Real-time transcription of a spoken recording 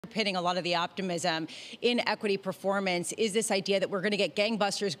Pitting a lot of the optimism in equity performance is this idea that we're going to get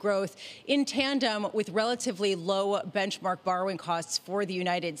gangbusters growth in tandem with relatively low benchmark borrowing costs for the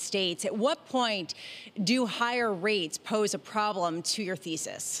United States. At what point do higher rates pose a problem to your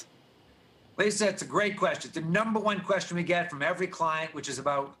thesis? Lisa, it's a great question. It's the number one question we get from every client, which is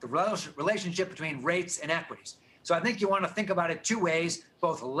about the relationship between rates and equities. So I think you want to think about it two ways,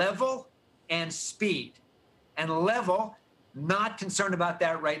 both level and speed. And level, not concerned about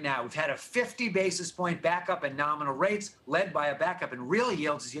that right now. We've had a 50 basis point backup in nominal rates, led by a backup in real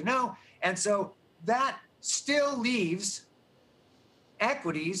yields, as you know. And so that still leaves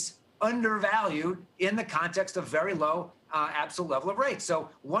equities undervalued in the context of very low absolute level of rates. So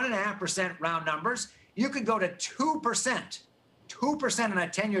 1.5% round numbers. You could go to 2%, 2% on a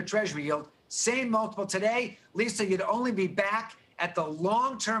 10-year Treasury yield. Same multiple today. Lisa, you'd only be back at the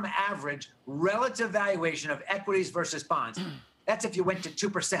long-term average relative valuation of equities versus bonds. That's if you went to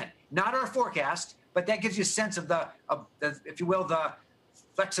 2%. Not our forecast, but that gives you a sense of the, if you will, the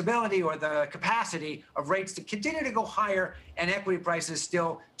flexibility or the capacity of rates to continue to go higher and equity prices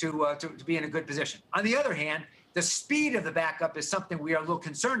still to be in a good position. On the other hand, the speed of the backup is something we are a little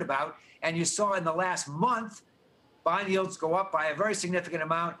concerned about. And you saw in the last month, bond yields go up by a very significant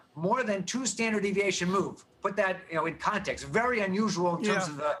amount, more than 2 standard deviation move. Put that in context. Very unusual in terms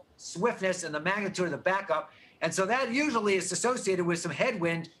of the swiftness and the magnitude of the backup. And so that usually is associated with some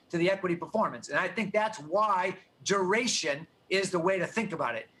headwind to the equity performance. And I think that's why duration is the way to think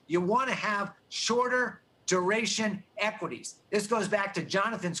about it. You want to have shorter duration equities. This goes back to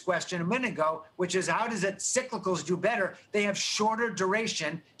Jonathan's question a minute ago, which is how does it cyclicals do better? They have shorter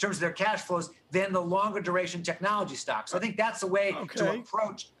duration in terms of their cash flows than the longer duration technology stocks. So I think that's the way to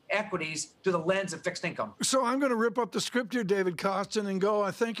approach equities through the lens of fixed income. So I'm going to rip up the script here, David Kostin, and go, I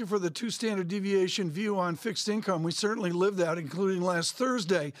thank you for the 2 standard deviation view on fixed income. We certainly lived that, including last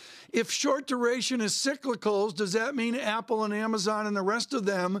Thursday. If short duration is cyclicals, does that mean Apple and Amazon and the rest of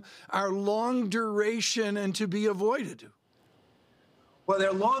them are long duration and to be avoided? Well,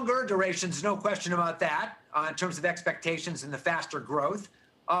 they're longer durations, no question about that, in terms of expectations and the faster growth.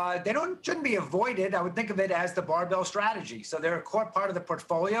 They shouldn't be avoided. I would think of it as the barbell strategy. So they're a core part of the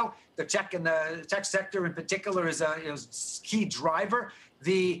portfolio. The tech sector in particular is a key driver.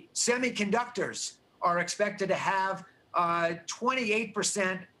 The semiconductors are expected to have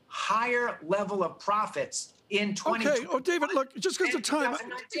 28% higher level of profits in 2020. Okay. Oh, David, look, just because of time.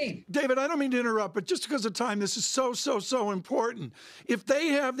 David, I don't mean to interrupt, but just because of time, this is so important. If they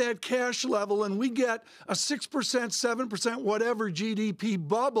have that cash level and we get a 6%, 7%, whatever GDP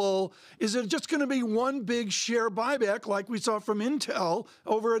bubble, is it just going to be one big share buyback like we saw from Intel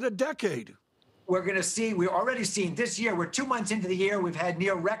over a decade? We're going to see, we're already seeing this year, we're 2 months into the year, we've had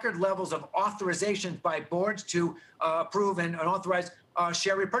near record levels of authorizations by boards to approve and authorize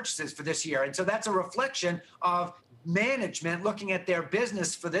share repurchases for this year. And so that's a reflection of management looking at their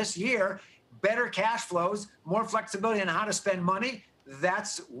business for this year, better cash flows, more flexibility on how to spend money.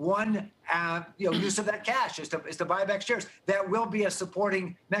 That's one use of that cash is to buy back shares. That will be a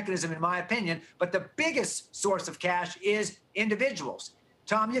supporting mechanism, in my opinion. But the biggest source of cash is individuals.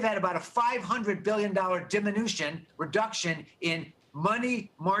 Tom, you've had about a $500 billion reduction in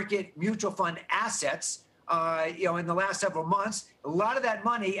money market mutual fund assets in the last several months. A lot of that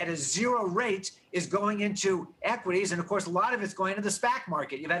money at a zero rate is going into equities. And of course, a lot of it's going into the SPAC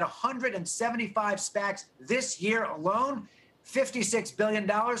market. You've had 175 SPACs this year alone, $56 billion.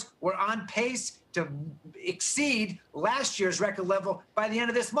 We're on pace to exceed last year's record level by the end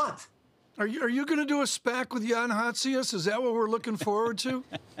of this month. Are you going to do a SPAC with Jan Hatzius? Is that what we're looking forward to?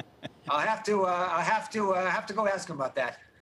 I'll have to go ask him about that.